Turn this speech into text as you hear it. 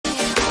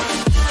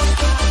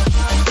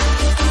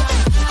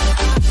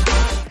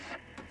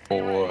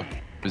or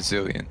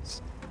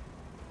resilience.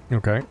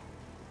 Okay.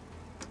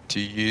 Do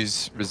you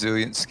use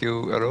resilience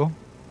skill at all?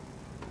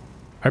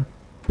 I've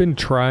been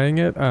trying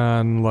it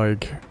on,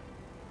 like,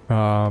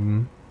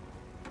 the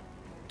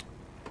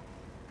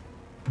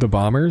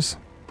bombers.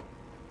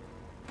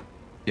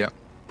 Yep.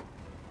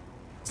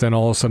 Then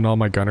all of a sudden all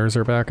my gunners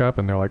are back up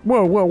and they're like,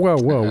 whoa, whoa, whoa,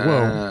 whoa,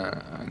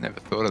 whoa. I never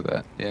thought of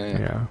that. Yeah.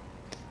 Yeah.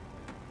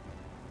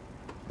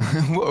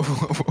 Whoa,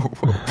 whoa,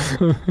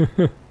 whoa,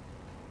 whoa.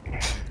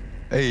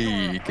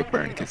 Hey,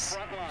 Copernicus.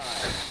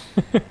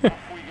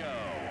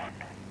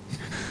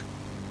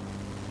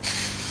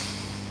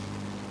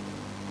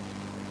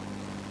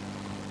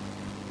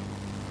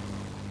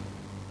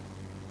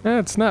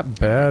 It's not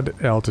bad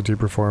altitude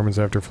performance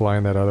after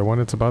flying that other one.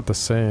 It's about the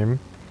same.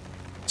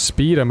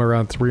 Speed, I'm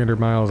around 300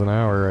 miles an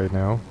hour right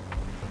now.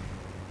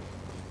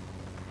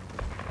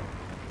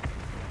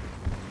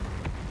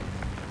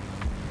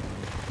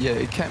 Yeah,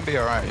 it can be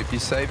alright if you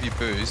save your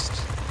boost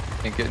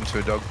and get into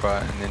a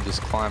dogfight and then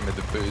just climb with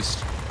the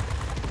boost.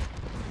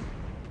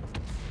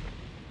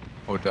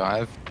 Or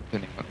dive,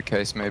 depending on what the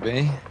case may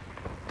be.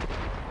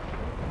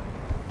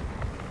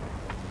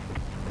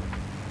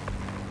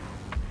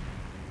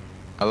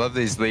 I love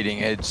these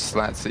leading edge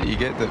slats that you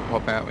get that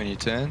pop out when you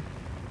turn.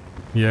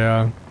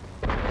 Yeah.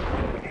 The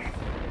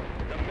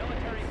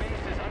military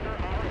base is under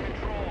our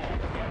control.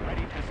 Get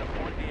ready to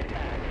support the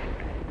attack.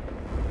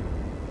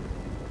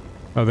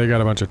 Oh, they got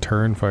a bunch of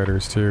turn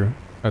fighters too.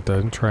 Have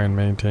to try and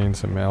maintain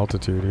some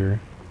altitude here.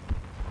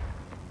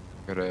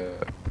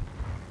 Gotta...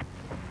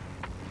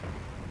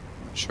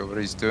 Not sure what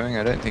he's doing.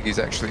 I don't think he's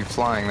actually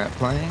flying that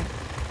plane.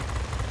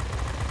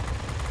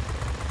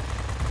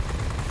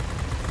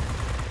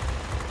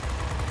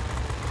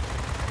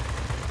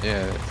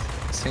 Yeah,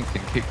 this thing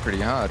can kick pretty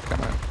hard, can't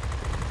it?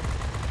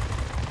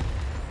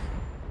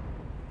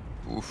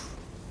 Oof.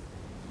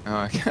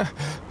 Oh,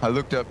 I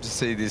looked up to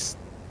see this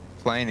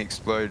plane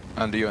explode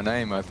under your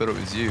name. I thought it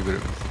was you, but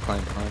it was the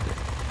plane behind it.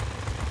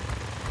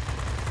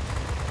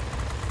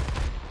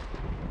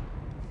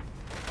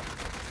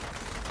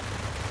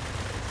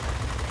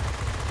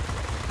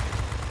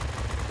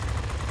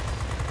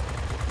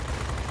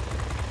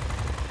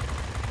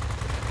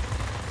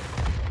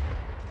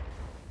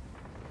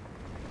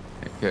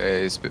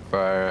 Okay,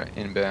 Spitfire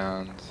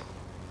inbound.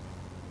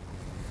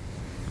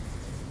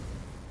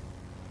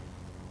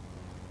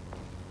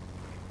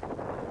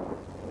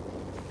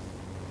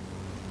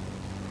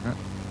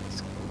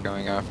 It's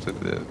going after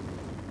the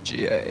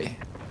GA.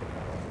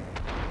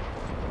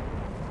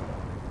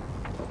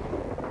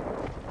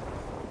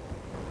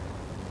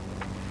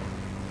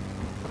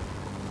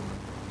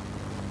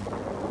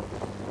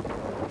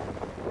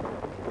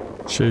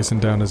 Chasing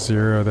down to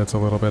 0, that's a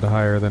little bit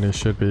higher than he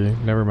should be.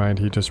 Never mind,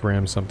 he just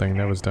rammed something,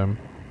 that was dumb.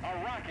 A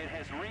rocket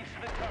has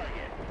reached the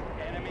target.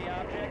 Enemy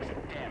objects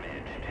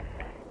damaged.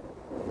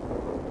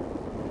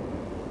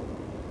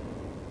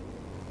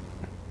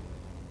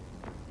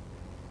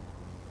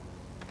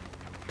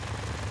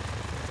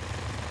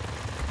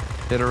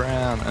 Get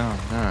around. Oh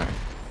no.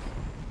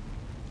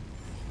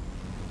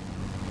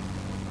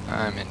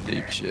 I'm in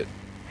deep shit.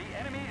 The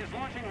enemy is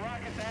launching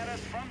rockets at us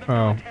from the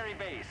Oh. military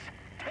base.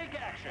 Take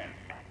action.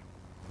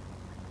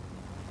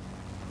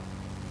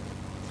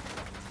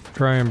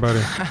 Trying,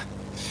 buddy.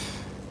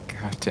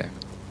 God damn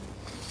it.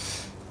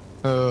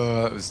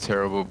 Oh, that was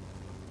terrible.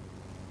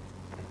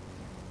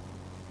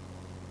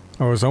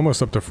 I was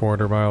almost up to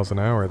 400 miles an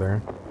hour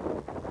there.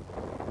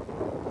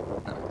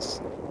 Nice.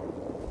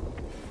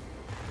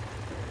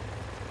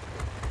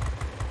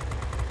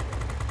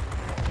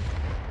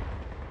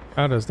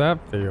 How does that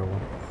feel?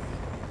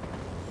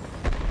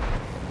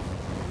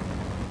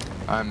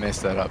 I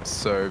messed that up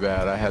so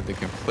bad. I had the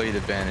complete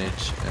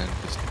advantage and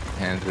just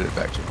handed it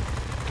back to him.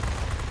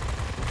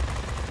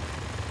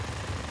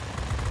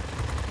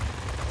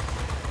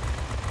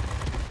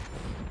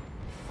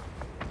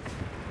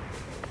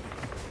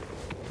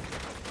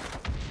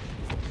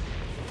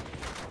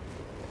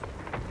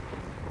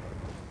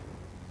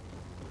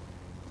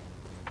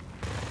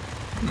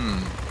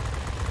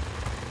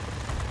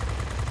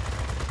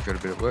 Got a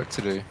bit of work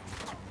to do.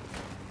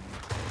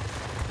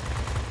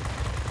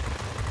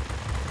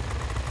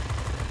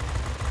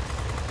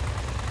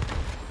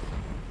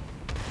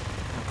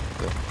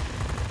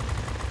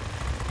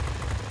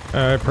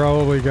 I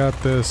probably got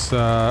this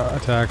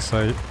attack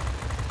site.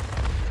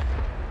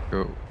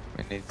 Cool.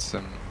 We need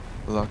some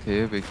luck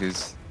here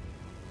because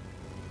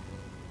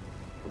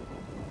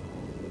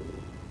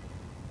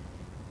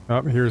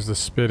Oh, here's the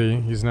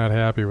Spitty. He's not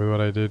happy with what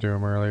I did to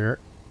him earlier.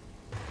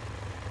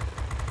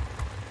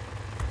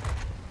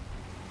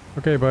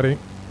 Okay, buddy.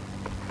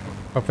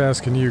 How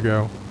fast can you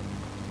go?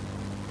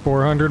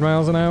 400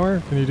 miles an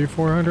hour? Can you do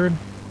 400?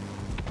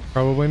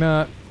 Probably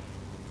not.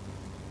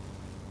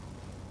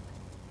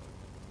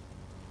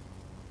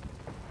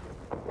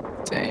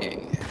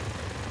 dang.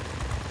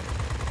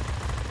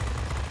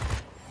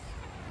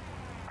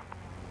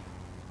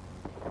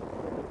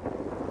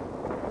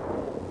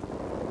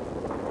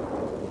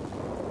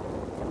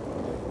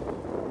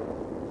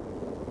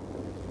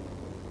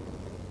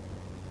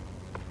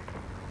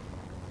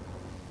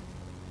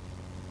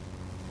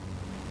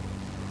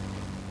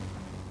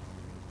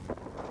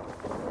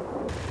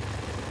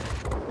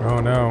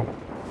 Oh no.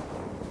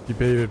 He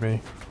baited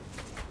me.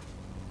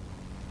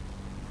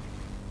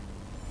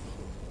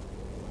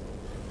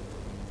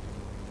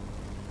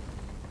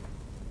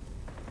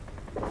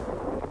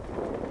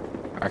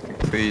 I can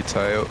clear your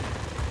tail.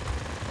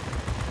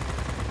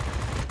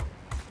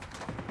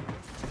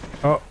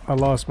 Oh, I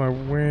lost my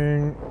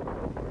wing.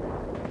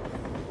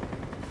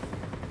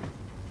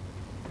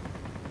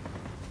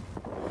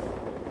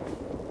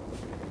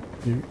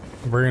 You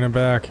bringing it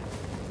back.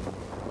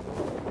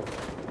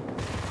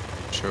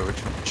 Sure,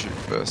 which one to shoot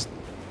first.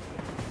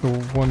 The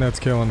one that's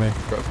killing me.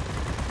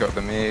 Got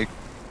the MiG.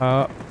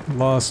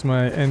 Lost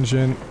my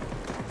engine.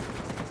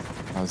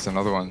 Oh, there's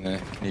another one there.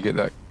 Can you get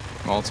that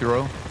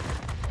multi-roll?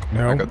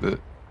 No. I got the...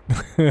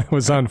 It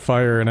was on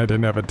fire and I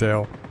didn't have a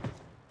tail.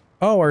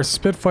 Oh, our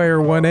Spitfire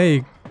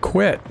 1A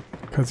quit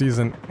because he's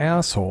an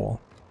asshole.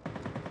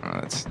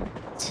 Oh, that's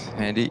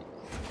handy.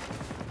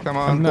 Come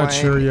on, I'm not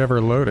plane. sure he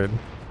ever loaded.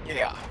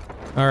 Yeah.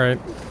 Alright.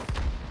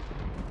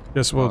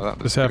 Guess we'll that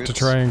was just have to good.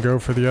 try and go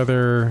for the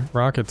other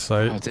rocket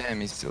site. Oh,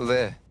 damn, he's still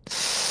there.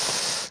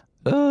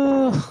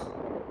 Oh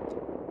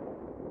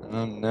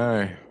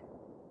no.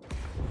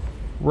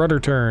 Rudder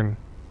turn.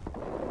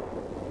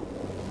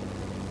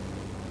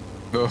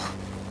 Oh.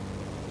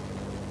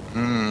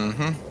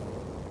 Mm-hmm.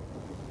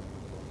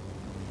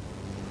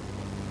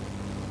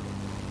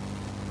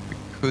 We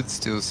could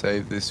still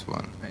save this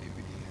one, maybe.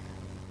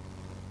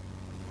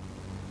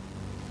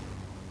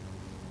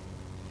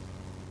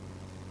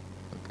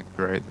 Looking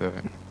great, though.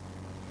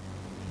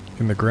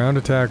 Can the ground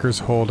attackers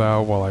hold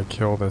out while I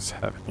kill this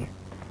heavy?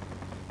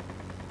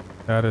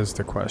 That is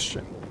the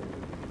question.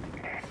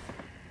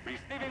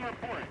 Receiving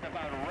reports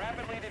about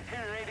rapidly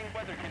deteriorating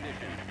weather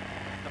conditions.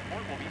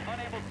 Support will be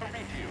unable to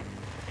reach you.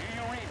 Do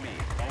you read me?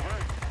 Over.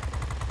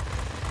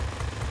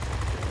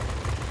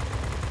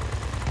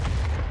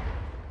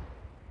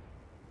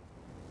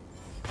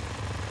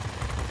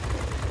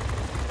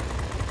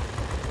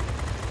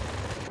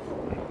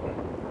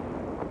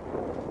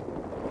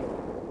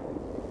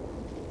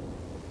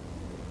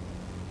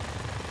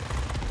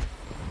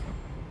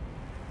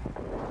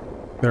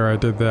 There, I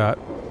did that.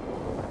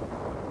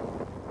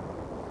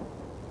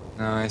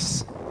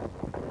 Nice.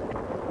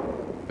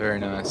 Very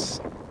nice.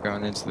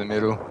 Going into the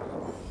middle.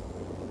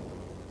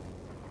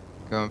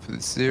 Going for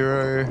the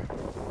 0.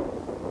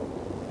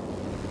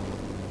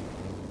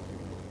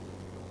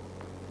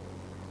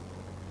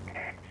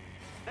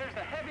 There's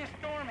a heavy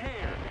storm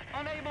here.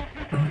 Unable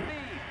to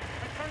proceed.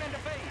 Return into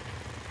base.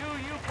 Do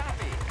you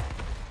copy?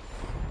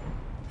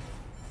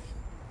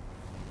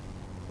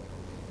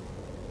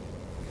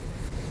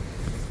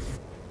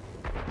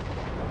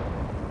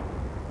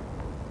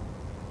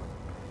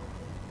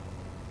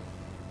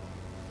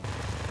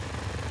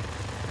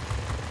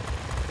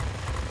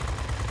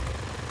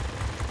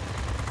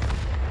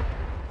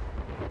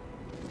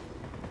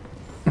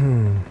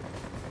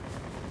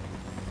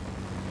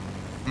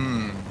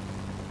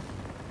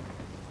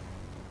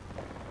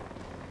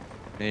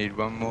 Need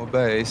one more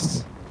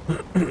base.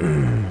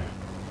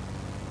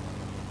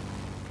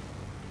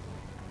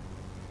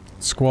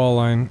 Squall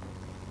line.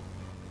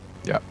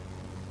 Yep.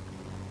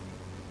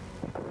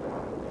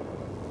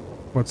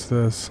 What's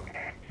this?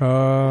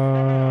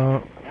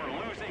 We're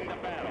losing the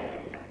battle.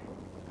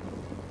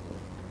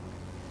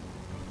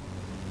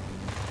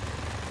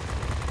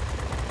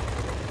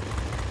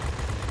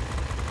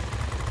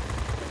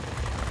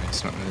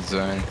 It's not in the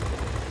zone.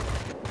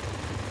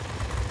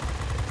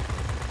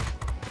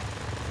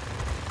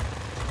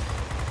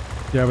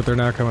 Yeah, but they're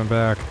not coming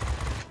back.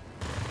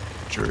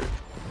 True.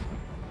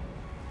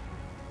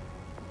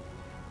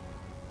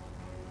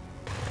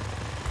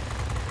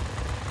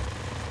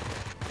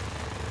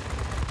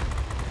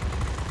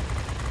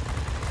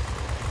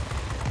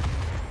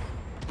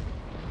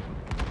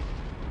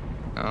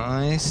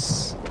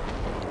 Nice.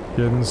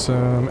 Getting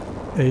some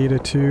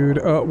attitude.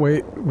 Oh,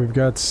 wait. We've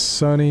got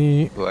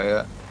Sunny.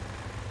 Player.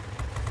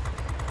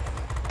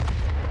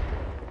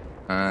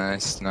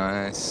 Nice,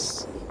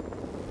 nice.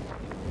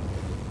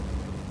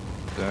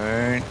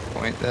 Don't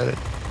point that at...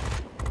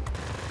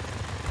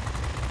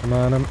 Come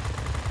on him.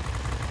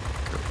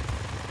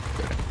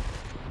 Good.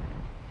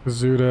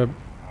 Zuda.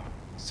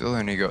 Still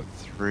only got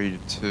 3 to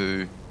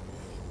 2.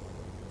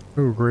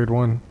 Ooh, grade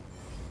 1.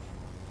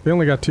 They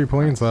only got 2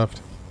 planes left.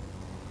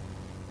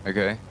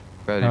 Okay.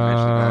 Glad you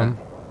mentioned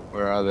that.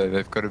 Where are they?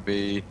 They've got to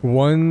be...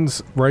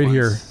 One's right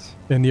here,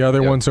 and the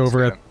other Yep, one's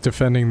over let's at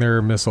defending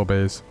their missile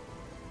base.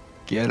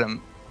 Get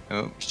him.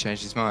 Oh, he's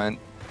changed his mind.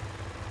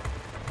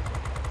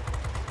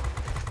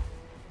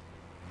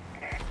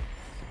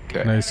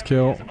 Okay. Nice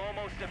kill.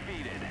 Almost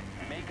defeated.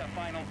 Make a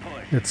final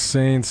push. It's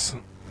Saints.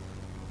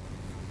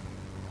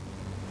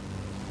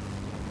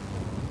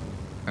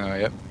 Oh,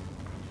 yep.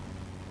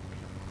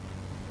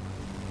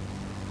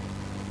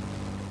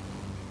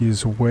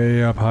 He's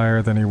way up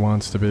higher than he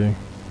wants to be.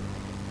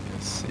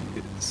 Yes, he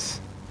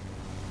is.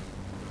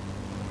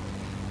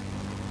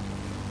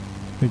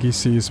 I think he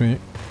sees me.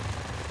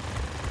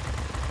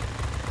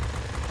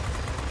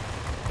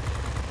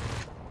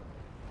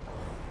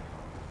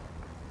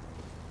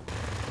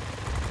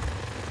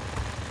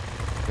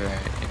 Okay.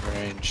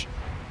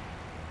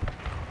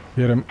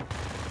 Hit him.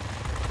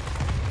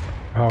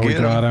 Oh, we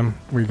Get got him. him.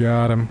 We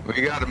got him.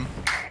 We got him.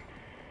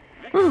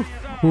 Ooh.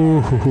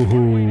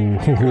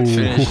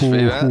 Finish for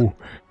that.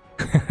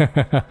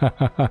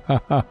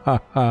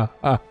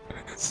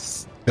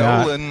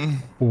 Stolen.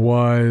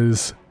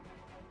 Was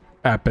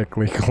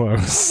epically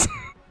close.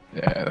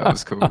 Yeah, that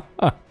was cool.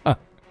 That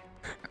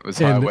was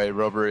And- highway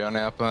robbery on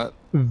our part.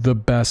 The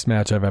best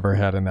match I've ever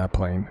had in that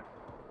plane.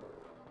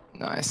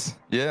 Nice.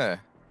 Yeah.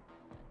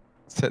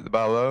 Set the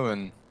bar low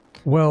and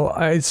Well,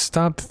 I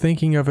stopped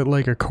thinking of it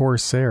like a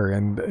Corsair,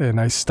 and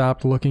I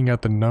stopped looking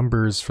at the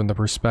numbers from the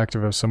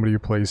perspective of somebody who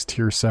plays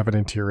Tier 7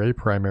 and Tier 8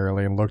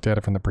 primarily, and looked at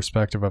it from the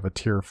perspective of a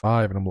Tier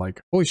 5, and I'm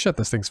like, holy shit,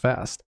 this thing's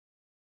fast.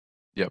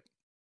 Yep.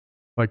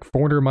 Like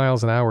 400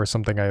 miles an hour is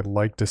something I'd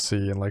like to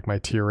see in like my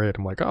Tier 8.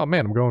 I'm like, oh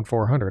man, I'm going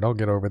 400, I'll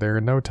get over there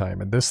in no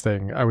time. And this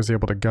thing, I was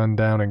able to gun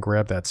down and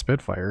grab that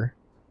Spitfire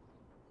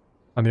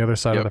on the other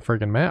side of the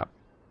friggin' map.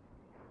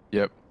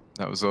 Yep.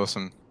 That was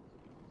awesome.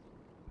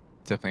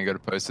 Definitely got to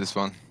post this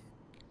one.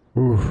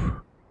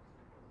 Ooh.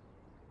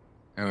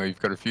 Oh, you've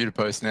got a few to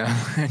post now.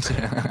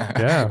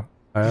 Yeah.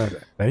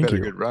 Thank Had a you.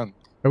 good run.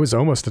 It was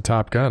almost a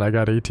Top Gun. I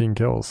got 18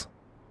 kills.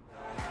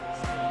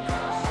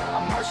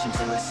 I'm marching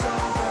to the